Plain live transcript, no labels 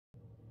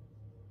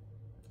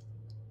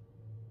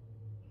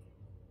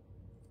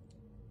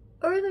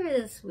Earlier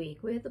this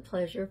week, we had the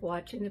pleasure of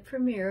watching the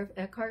premiere of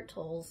Eckhart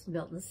Tolle's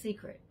Milton's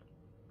Secret.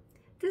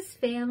 This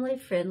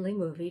family-friendly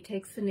movie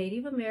takes the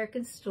Native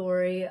American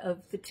story of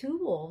the two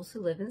wolves who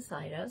live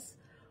inside us,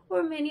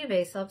 or many of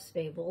Aesop's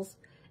fables,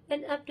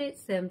 and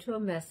updates them to a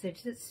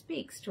message that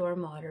speaks to our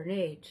modern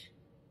age.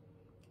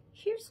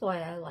 Here's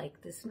why I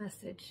like this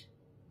message.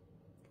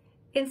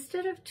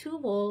 Instead of two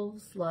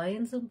wolves,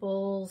 lions and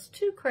bulls,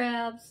 two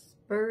crabs,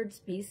 birds,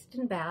 beasts,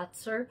 and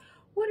bats, or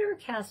whatever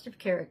cast of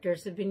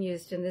characters have been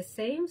used in the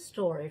same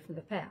story from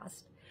the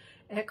past,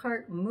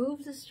 Eckhart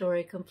moved the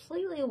story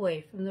completely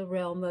away from the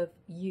realm of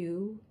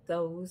you,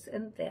 those,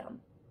 and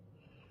them.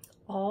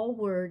 All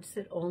words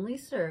that only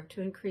serve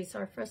to increase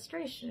our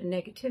frustration and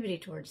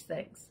negativity towards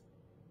things.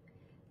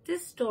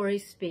 This story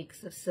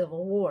speaks of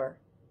civil war,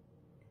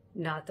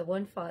 not the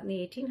one fought in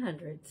the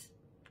 1800s,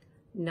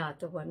 not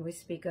the one we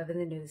speak of in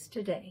the news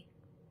today,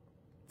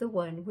 the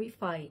one we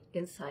fight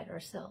inside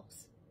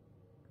ourselves.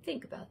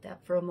 Think about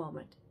that for a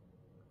moment.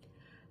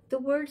 The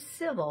word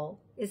civil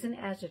is an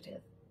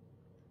adjective.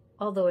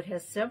 Although it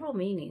has several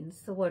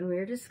meanings, the one we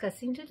are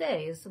discussing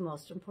today is the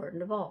most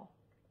important of all.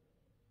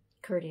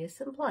 Courteous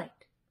and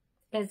polite,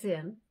 as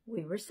in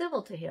we were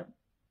civil to him.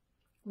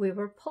 We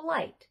were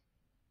polite,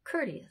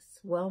 courteous,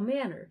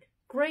 well-mannered,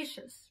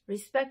 gracious,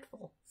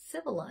 respectful,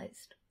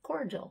 civilized,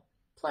 cordial,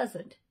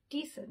 pleasant,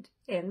 decent,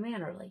 and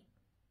mannerly.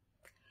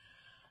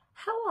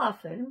 How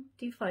often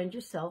do you find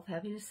yourself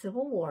having a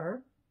civil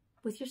war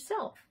with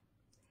yourself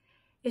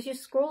as you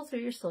scroll through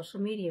your social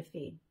media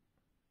feed,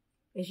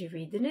 as you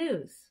read the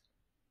news,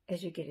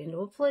 as you get into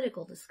a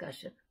political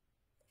discussion,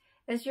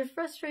 as your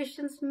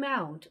frustrations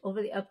mount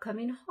over the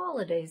upcoming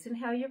holidays and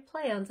how your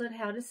plans on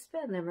how to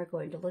spend them are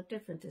going to look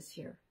different this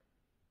year?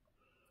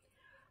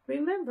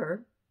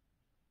 Remember,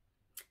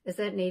 as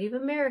that Native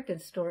American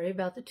story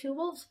about the two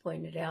wolves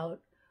pointed out,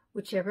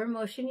 whichever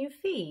emotion you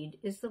feed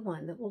is the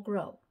one that will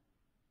grow.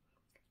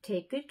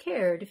 Take good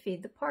care to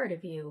feed the part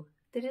of you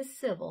that is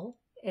civil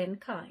and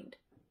kind.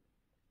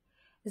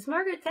 As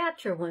Margaret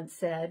Thatcher once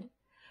said,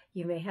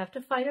 you may have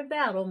to fight a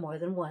battle more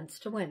than once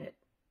to win it.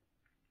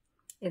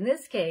 In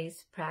this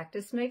case,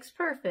 practice makes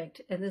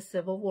perfect, and the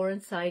civil war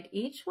inside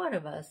each one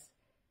of us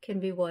can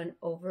be won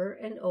over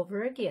and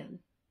over again,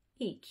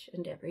 each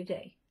and every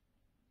day.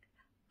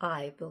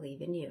 I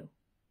believe in you.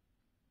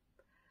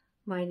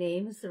 My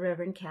name is the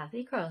Reverend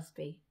Kathy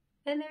Crosby,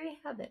 and there you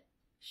have it,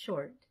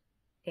 short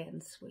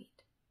and sweet.